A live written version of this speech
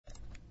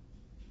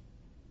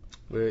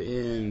We're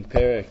in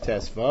Perek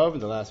Tes Vav,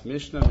 the last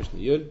Mishnah, Mishnah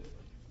Yud.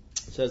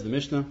 Says the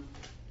Mishnah,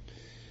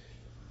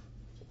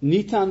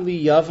 Nitan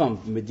li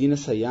Yavam Medina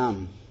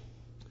Sayam,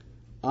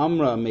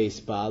 Amra meis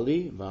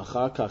Bali,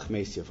 v'achar kach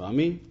meis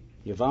Yevami,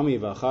 Yevami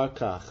v'achar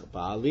kach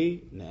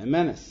Bali,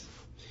 ne'emenes.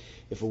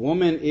 If a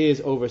woman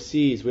is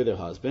overseas with her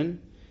husband,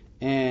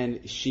 and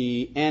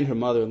her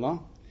mother-in-law,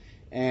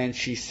 and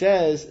she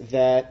says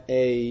that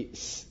a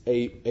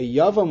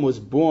Yavam was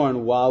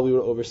born while we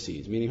were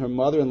overseas, meaning her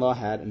mother-in-law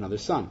had another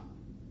son.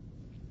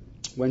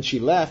 When she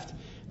left,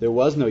 there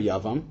was no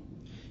Yavam.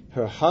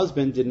 Her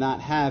husband did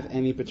not have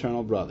any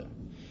paternal brother.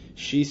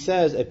 She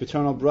says a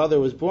paternal brother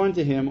was born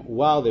to him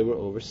while they were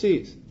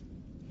overseas.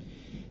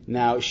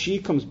 Now, she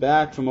comes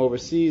back from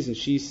overseas and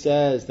she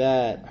says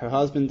that her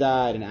husband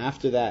died and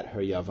after that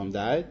her Yavam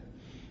died.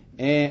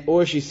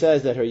 Or she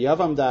says that her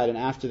Yavam died and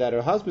after that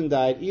her husband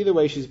died. Either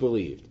way, she's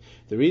believed.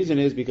 The reason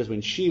is because when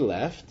she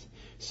left,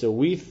 so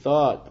we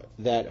thought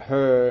that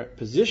her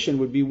position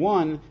would be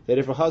one, that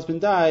if her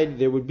husband died,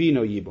 there would be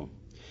no Yibum.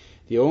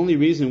 The only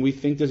reason we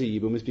think there's a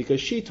Yibum is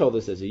because she told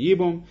us there's a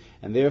Yibum,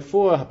 and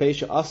therefore,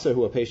 Hapesha Asar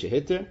hu Hapesha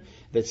Hitter,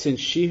 that since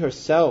she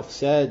herself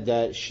said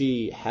that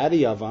she had a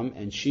Yavam,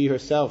 and she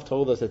herself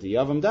told us that the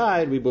Yavam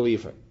died, we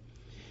believe her.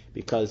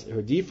 Because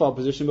her default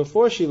position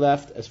before she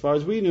left, as far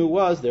as we knew,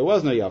 was there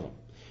was no Yavam.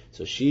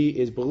 So she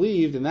is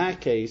believed in that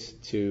case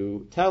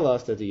to tell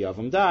us that the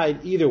Yavam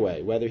died either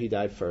way, whether he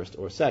died first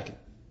or second.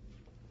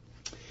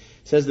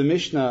 Says the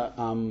Mishnah,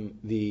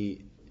 the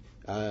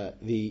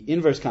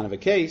inverse kind of a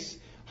case,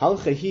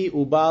 Halchehi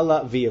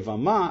ubala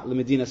v'yavama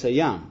l'medina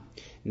sayam.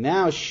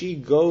 Now she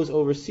goes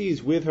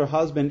overseas with her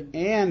husband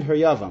and her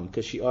Yavam,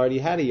 because she already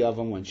had a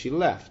Yavam when she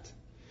left.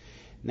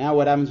 Now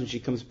what happens when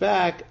she comes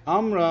back?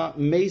 Amra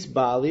meis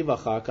bali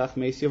v'achar kach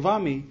meis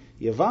Yevami.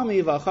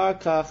 Yevami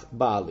v'achar kach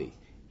bali.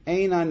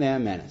 Eina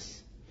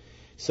ne'emenes.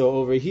 So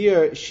over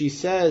here, she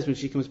says when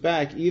she comes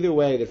back, either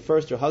way, that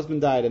first her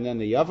husband died and then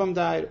the Yavam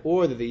died,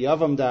 or that the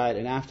Yavam died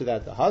and after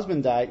that the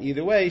husband died.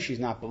 Either way, she's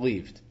not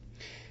believed.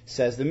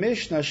 Says the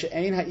Mishnah,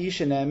 she'ein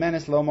ha'isha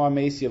ne'emenes lomar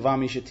meis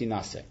Yevami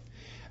shetinase.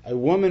 A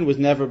woman was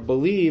never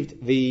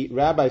believed. The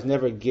rabbis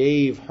never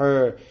gave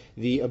her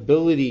the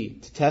ability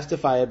to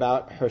testify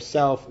about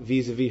herself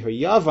vis-a-vis her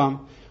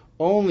Yavam,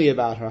 only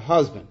about her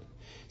husband.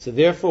 So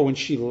therefore, when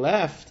she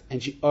left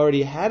and she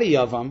already had a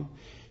Yavam,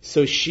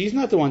 so she's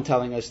not the one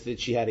telling us that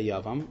she had a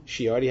Yavam.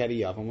 She already had a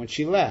Yavam when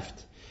she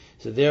left.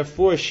 So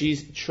therefore,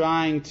 she's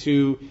trying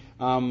to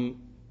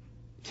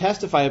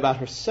testify about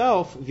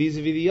herself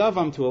vis-a-vis the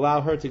Yavam to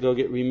allow her to go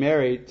get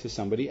remarried to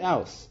somebody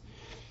else.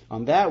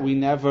 On that, we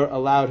never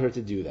allowed her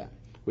to do that.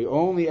 We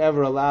only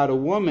ever allowed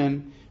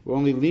we're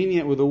only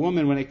lenient with a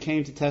woman when it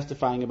came to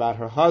testifying about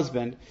her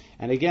husband.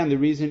 And again, the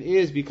reason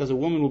is because a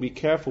woman will be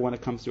careful when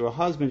it comes to her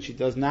husband. She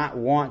does not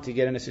want to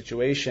get in a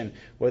situation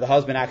where the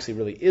husband actually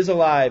really is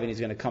alive and he's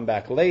going to come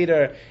back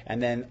later,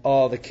 and then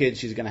all the kids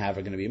she's going to have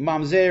are going to be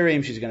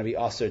mamzerim, she's going to be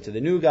usher to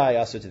the new guy,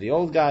 usher to the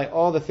old guy,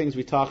 all the things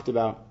we talked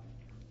about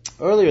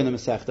earlier in the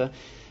Masechta.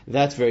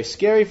 That's very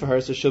scary for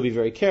her, so she'll be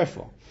very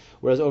careful.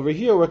 Whereas over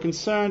here, we're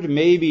concerned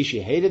maybe she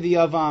hated the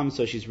Yavam,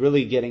 so she's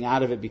really getting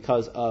out of it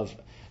because of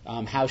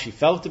how she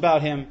felt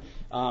about him,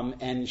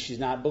 and she's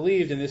not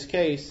believed in this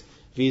case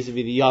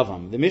vis-a-vis the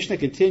Yavam. The Mishnah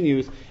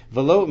continues,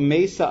 Velo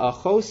mesa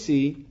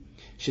achosi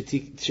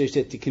shetikanes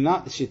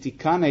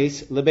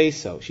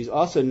lebeso. She's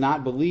also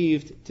not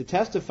believed to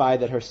testify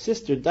that her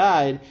sister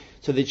died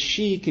so that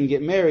she can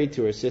get married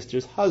to her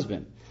sister's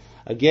husband.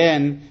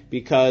 Again,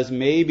 because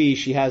maybe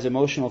she has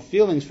emotional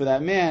feelings for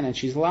that man and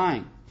she's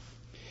lying.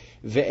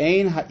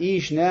 Ve'ein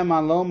ha'ish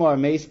ne'eman lomar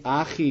meis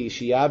achi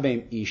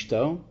shiyabem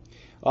ishto.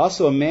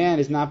 Also, a man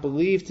is not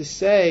believed to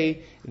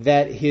say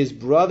that his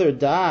brother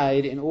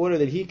died in order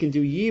that he can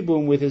do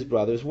yibum with his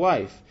brother's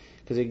wife.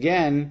 Because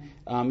again,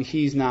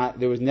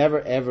 there was never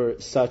ever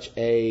such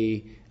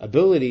a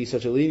ability,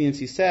 such a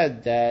leniency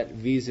said that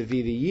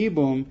vis-a-vis the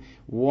yibum,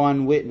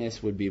 one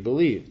witness would be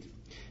believed.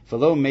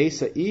 V'lo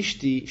mesa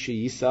ishti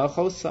sheyisa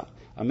chosa.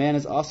 A man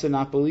is also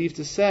not believed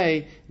to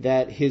say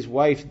that his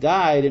wife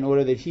died in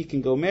order that he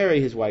can go marry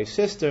his wife's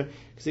sister,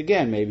 because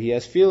again, maybe he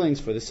has feelings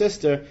for the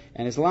sister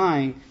and is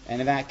lying, and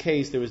in that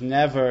case there was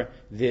never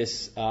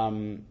this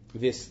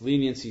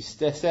leniency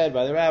said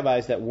by the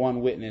rabbis that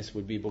one witness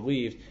would be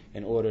believed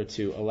in order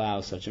to allow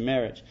such a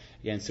marriage.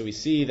 Again, so we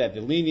see that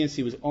the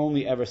leniency was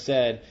only ever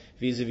said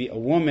vis-a-vis a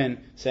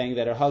woman saying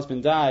that her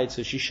husband died,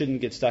 so she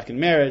shouldn't get stuck in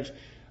marriage,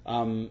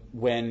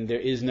 when there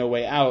is no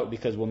way out,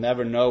 because we'll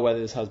never know whether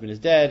this husband is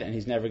dead and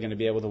he's never going to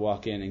be able to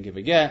walk in and give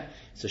a get,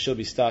 so she'll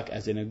be stuck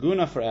as an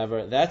aguna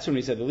forever. That's when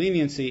we said the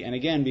leniency, and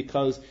again,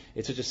 because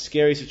it's such a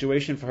scary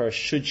situation for her,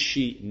 should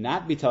she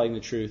not be telling the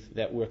truth,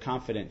 that we're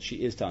confident she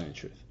is telling the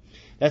truth.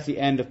 That's the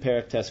end of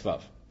Perek Tes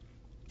Vav.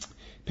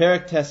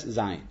 Perek Tes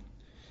Zayin.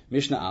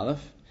 Mishnah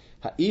Aleph.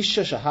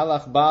 Ha'isha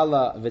shahalach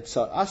bala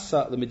v'tzar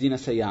asa l'medina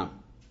sayam.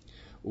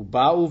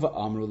 Uba'u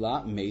v'amru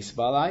la meis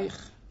balaich.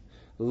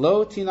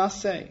 Lo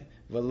tinase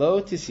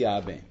v'lo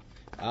tisyabe.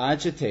 Ad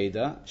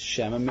sheteda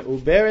shema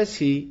me'uberes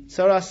hi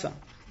tzarasa.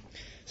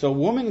 So a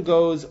woman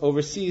goes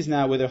overseas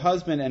now with her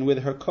husband and with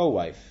her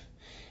co-wife.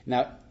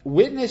 Now,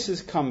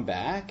 witnesses come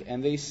back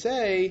and they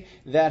say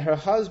that her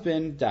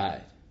husband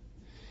died.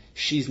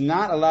 She's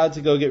not allowed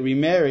to go get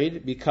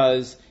remarried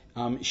because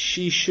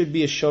she should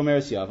be a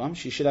shomeres yavam.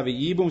 She should have a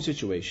yibum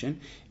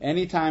situation.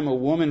 Anytime a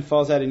woman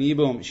falls out in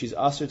yibum, she's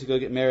asked to go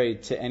get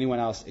married to anyone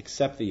else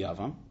except the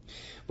yavam.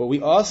 But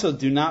we also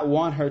do not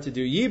want her to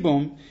do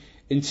yibum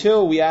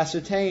until we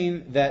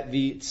ascertain that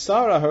the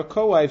tzara, her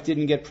co-wife,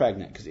 didn't get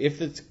pregnant. Because if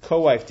the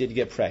co-wife did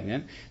get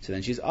pregnant, so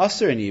then she's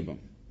asur in yibum.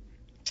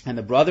 And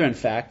the brother, in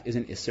fact, is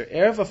an Isser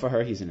Erva for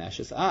her. He's an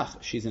Eshes Ach.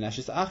 She's an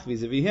Eshes Ach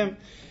vis-a-vis him.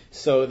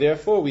 So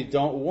therefore, we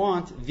don't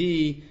want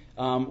the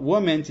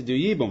woman to do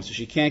Yibum. So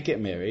she can't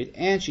get married,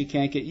 and she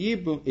can't get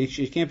Yibum.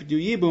 She can't do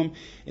Yibum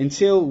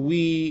until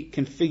we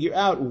can figure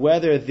out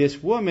whether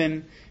this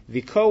woman,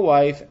 the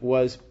co-wife,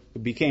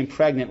 became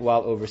pregnant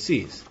while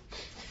overseas.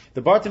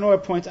 The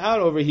Bartanora points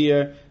out over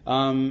here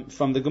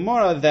from the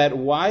Gemara that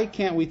why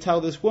can't we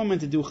tell this woman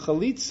to do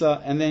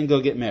Chalitza and then go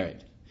get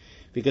married?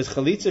 Because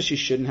Chalitza, she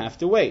shouldn't have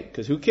to wait,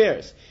 because who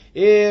cares?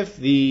 If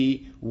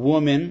the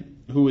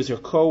woman who is her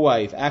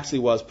co-wife actually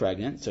was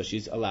pregnant, so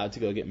she's allowed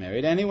to go get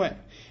married anyway.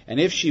 And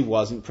if she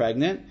wasn't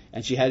pregnant,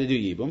 and she had to do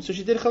Yibum, so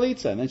she did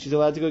Chalitza, and then she's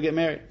allowed to go get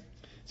married.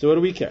 So what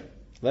do we care?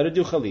 Let her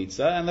do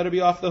Chalitza, and let her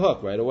be off the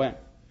hook right away.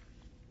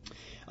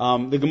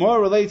 The Gemara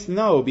relates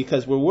no,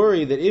 because we're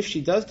worried that if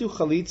she does do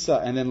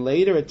Chalitza, and then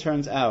later it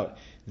turns out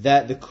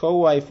that the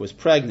co-wife was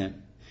pregnant,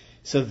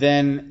 so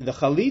then the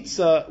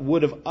Chalitza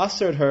would have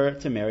ushered her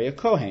to marry a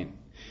Kohen.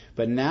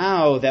 But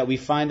now that we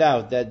find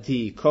out that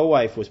the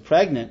co-wife was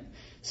pregnant,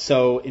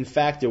 so in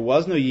fact there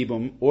was no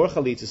Yibum or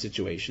Chalitza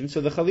situation,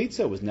 so the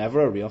Chalitza was never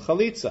a real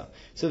Chalitza.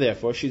 So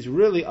therefore she's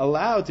really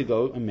allowed to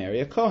go and marry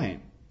a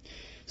Kohen.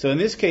 So in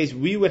this case,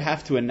 we would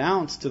have to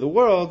announce to the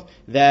world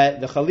that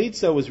the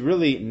Chalitza was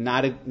really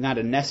not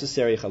a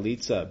necessary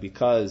Chalitza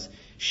because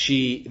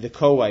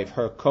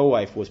her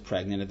co-wife was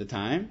pregnant at the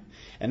time,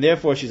 and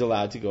therefore she's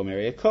allowed to go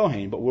marry a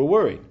Kohen. But we're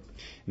worried.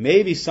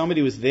 Maybe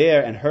somebody was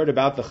there and heard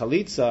about the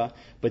Chalitza,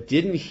 but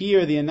didn't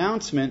hear the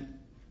announcement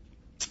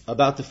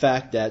about the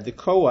fact that the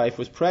co-wife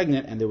was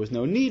pregnant and there was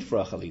no need for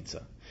a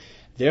Chalitza.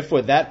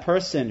 Therefore, that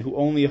person who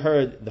only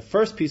heard the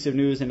first piece of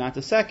news and not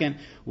the second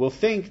will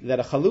think that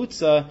a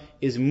Chalutza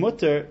is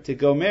mutter to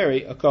go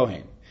marry a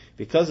Kohen.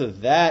 Because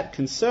of that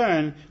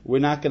concern, we're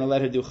not going to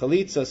let her do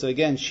Chalitza. So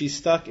again, she's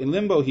stuck in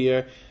limbo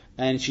here,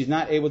 and she's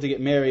not able to get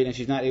married, and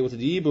she's not able to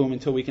do Yibum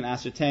until we can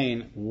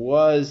ascertain,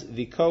 was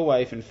the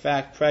co-wife in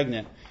fact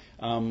pregnant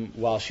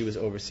while she was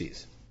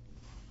overseas.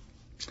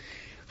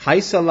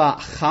 Haisala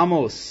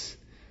chamos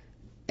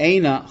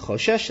eina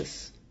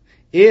chosheshes.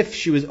 If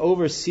she was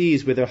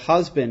overseas with her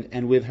husband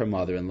and with her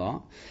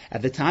mother-in-law,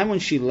 at the time when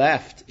she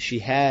left, she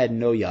had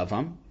no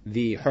Yavam.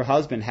 Her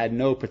husband had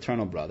no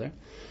paternal brother.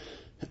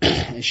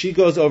 And she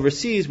goes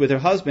overseas with her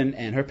husband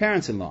and her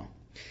parents-in-law.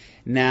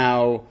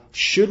 Now,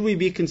 should we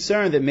be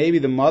concerned that maybe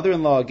the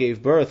mother-in-law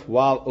gave birth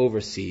while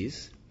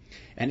overseas?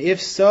 And if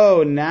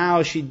so,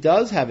 now she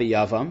does have a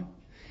Yavam,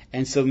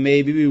 and so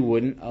maybe we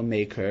wouldn't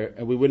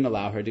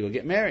allow her to go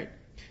get married.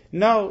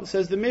 No,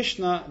 says the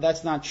Mishnah,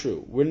 that's not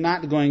true. We're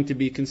not going to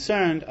be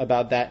concerned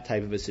about that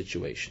type of a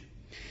situation.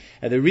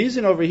 And the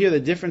reason over here,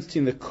 the difference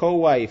between the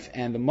co-wife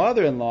and the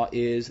mother-in-law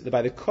is that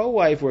by the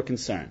co-wife we're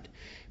concerned.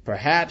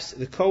 Perhaps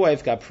the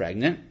co-wife got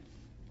pregnant,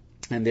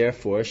 and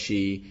therefore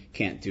she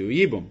can't do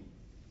Yibum.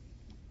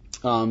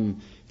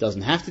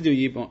 Doesn't have to do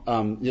Yibum.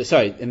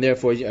 And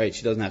therefore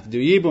she doesn't have to do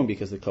Yibum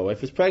because the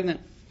co-wife is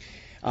pregnant.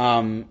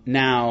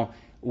 Now,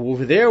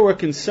 over there we're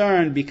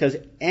concerned because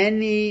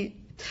any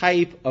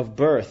type of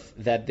birth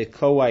that the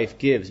co-wife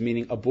gives,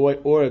 meaning a boy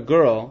or a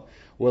girl,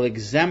 will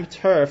exempt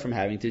her from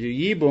having to do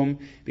Yibum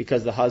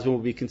because the husband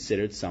will be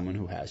considered someone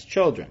who has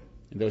children.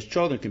 And those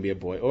children can be a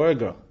boy or a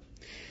girl.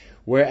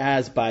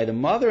 Whereas by the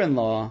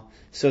mother-in-law,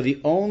 so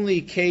the only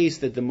case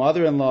that the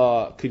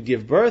mother-in-law could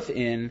give birth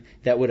in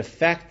that would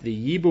affect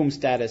the Yibum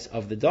status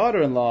of the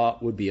daughter-in-law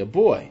would be a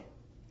boy.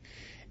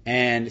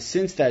 And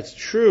since that's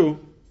true,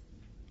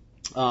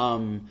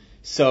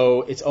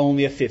 so it's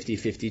only a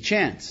 50-50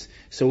 chance.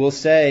 So we'll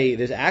say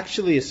there's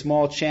actually a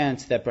small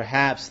chance that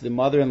perhaps the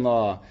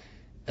mother-in-law,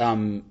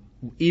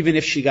 even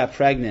if she got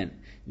pregnant,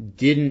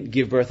 didn't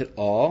give birth at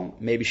all.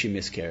 Maybe she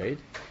miscarried.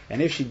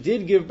 And if she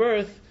did give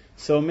birth,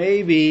 so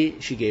maybe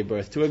she gave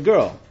birth to a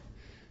girl.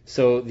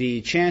 So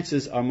the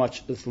chances are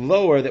much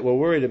lower that we're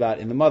worried about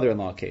in the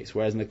mother-in-law case.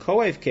 Whereas in the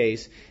co-wife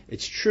case,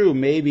 it's true,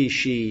 maybe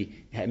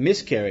she had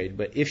miscarried,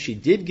 but if she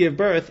did give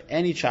birth,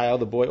 any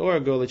child, a boy or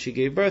a girl that she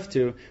gave birth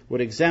to, would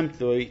exempt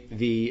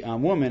the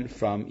woman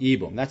from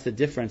Yibum. That's the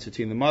difference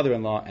between the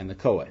mother-in-law and the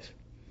co-wife.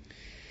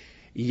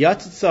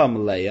 Yatzitza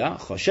Maleya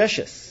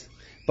Chosheshes.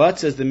 But,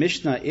 says the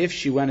Mishnah, if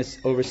she went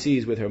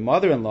overseas with her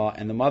mother-in-law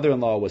and the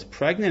mother-in-law was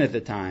pregnant at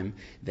the time,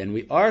 then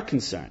we are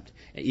concerned.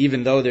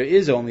 Even though there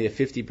is only a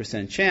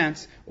 50%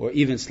 chance, or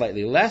even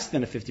slightly less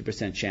than a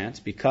 50% chance,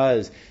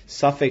 because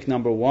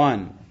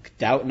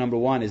doubt number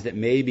one is that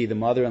maybe the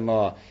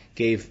mother-in-law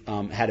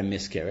had a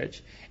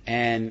miscarriage,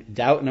 and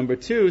doubt number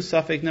two,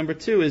 suffix number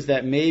two, is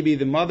that maybe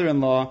the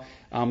mother-in-law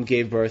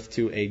gave birth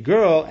to a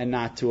girl and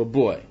not to a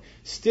boy.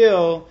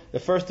 Still, the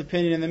first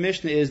opinion in the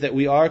Mishnah is that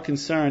we are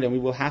concerned, and we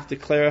will have to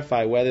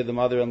clarify whether the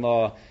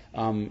mother-in-law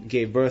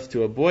gave birth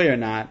to a boy or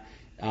not,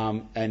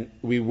 and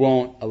we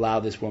won't allow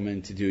this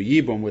woman to do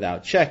yibum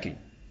without checking.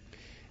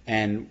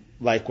 And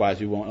likewise,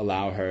 we won't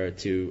allow her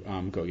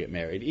to go get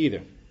married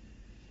either.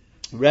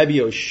 Rabbi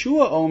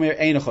Yoshua Omer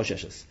Eino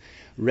Chosheshes.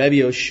 Rabbi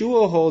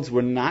Yoshua holds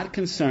we're not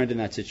concerned in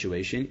that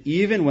situation.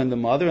 Even when the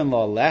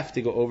mother-in-law left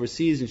to go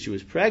overseas and she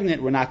was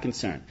pregnant, we're not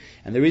concerned.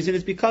 And the reason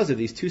is because of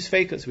these two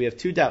sfeikas. We have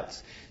two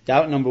doubts.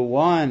 Doubt number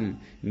one,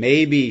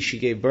 maybe she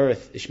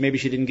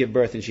didn't give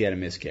birth and she had a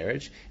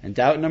miscarriage. And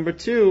doubt number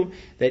two,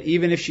 that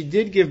even if she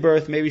did give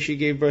birth, maybe she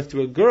gave birth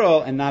to a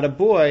girl and not a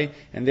boy,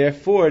 and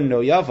therefore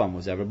no Yavam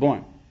was ever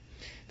born.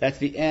 That's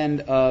the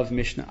end of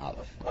Mishnah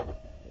Aleph.